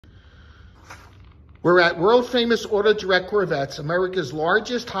We're at World Famous Auto Direct Corvettes, America's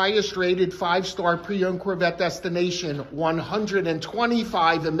largest, highest rated 5-star pre-owned Corvette destination.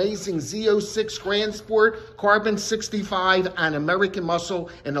 125 amazing Z06 Grand Sport, Carbon 65, and American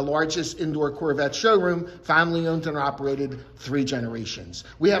Muscle in the largest indoor Corvette showroom, family owned and operated 3 generations.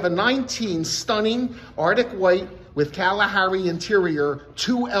 We have a 19 stunning Arctic White with Kalahari interior,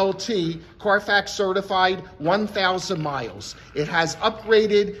 2LT, Carfax certified, 1,000 miles. It has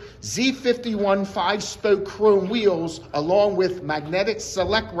upgraded Z51 5-spoke chrome wheels along with magnetic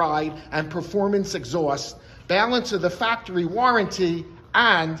select ride and performance exhaust, balance of the factory warranty,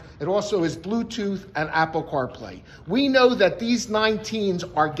 and it also is Bluetooth and Apple CarPlay. We know that these 19s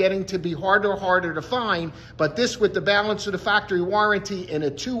are getting to be harder to find, but this with the balance of the factory warranty in a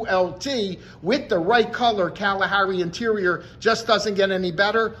 2LT with the right color Kalahari interior just doesn't get any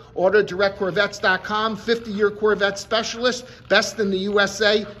better. AutoDirectCorvettes.com, 50-year Corvette specialist, best in the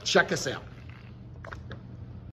USA. Check us out.